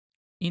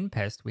In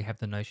PEST, we have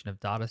the notion of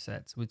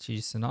datasets, which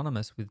is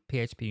synonymous with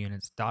PHP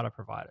unit's data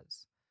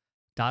providers.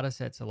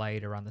 Datasets allow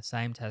you to run the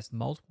same test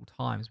multiple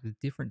times with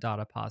different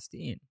data passed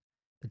in.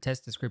 The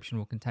test description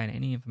will contain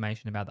any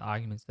information about the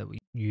arguments that we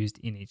used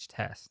in each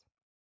test.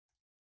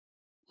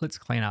 Let's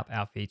clean up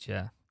our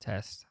feature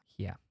test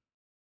here.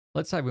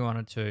 Let's say we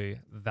wanted to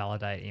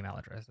validate email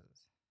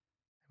addresses.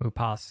 We'll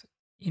pass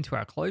into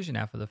our closure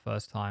now for the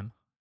first time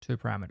two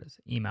parameters,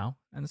 email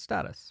and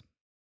status.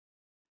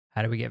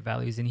 How do we get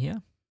values in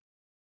here?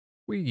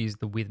 We use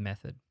the with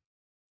method.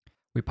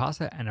 We pass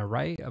out an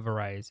array of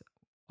arrays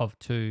of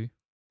two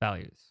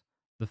values.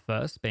 The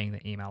first being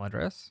the email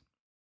address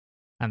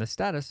and the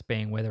status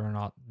being whether or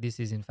not this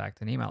is in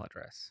fact an email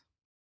address.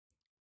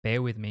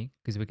 Bear with me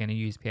because we're going to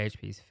use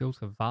PHP's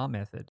filter var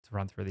method to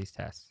run through these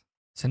tests.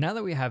 So now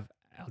that we have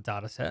our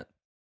data set,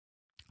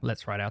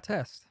 let's write our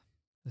test.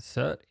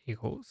 Assert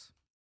equals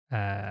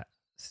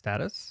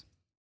status,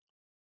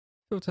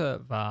 filter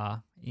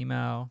var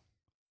email,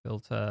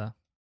 filter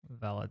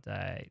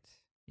validate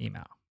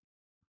email.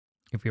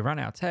 If we run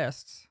our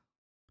tests,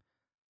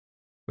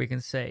 we can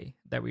see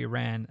that we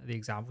ran the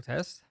example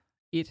test,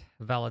 it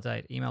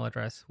validate email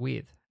address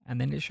with,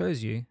 and then it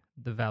shows you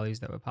the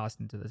values that were passed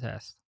into the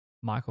test.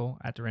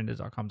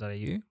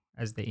 michael@derender.com.au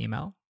as the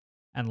email,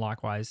 and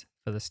likewise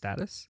for the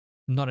status.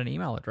 Not an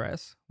email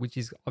address, which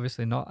is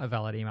obviously not a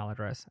valid email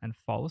address, and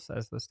false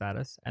as the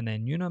status, and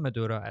then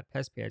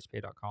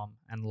nunomaduro@pestphp.com,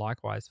 and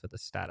likewise for the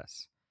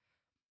status.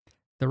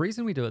 The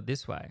reason we do it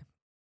this way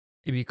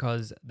is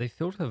because the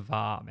filter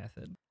var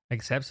method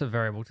accepts a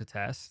variable to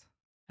test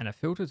and a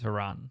filter to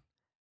run,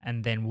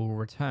 and then will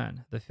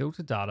return the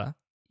filter data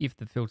if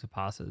the filter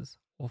passes,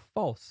 or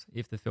false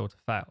if the filter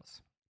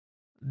fails.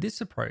 This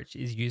approach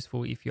is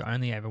useful if you're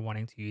only ever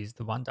wanting to use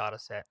the one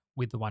dataset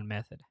with the one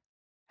method.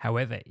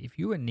 However, if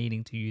you are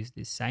needing to use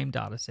this same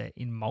dataset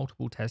in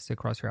multiple tests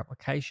across your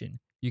application,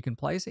 you can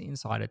place it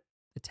inside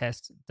the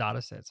test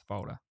datasets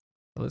folder.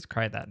 So let's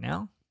create that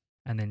now,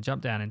 and then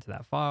jump down into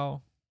that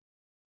file,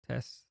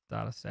 test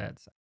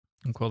datasets,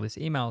 and call this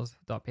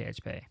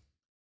emails.php.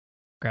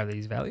 Grab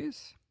these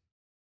values,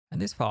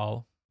 and this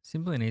file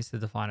simply needs to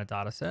define a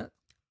dataset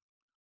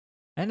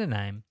and a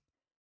name,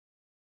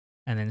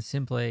 and then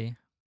simply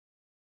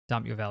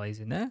dump your values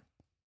in there.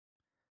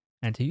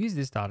 And to use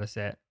this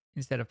dataset,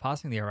 instead of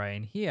passing the array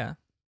in here,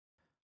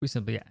 we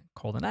simply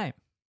call the name.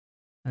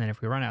 And then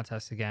if we run our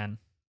test again,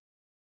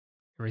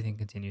 everything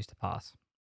continues to pass.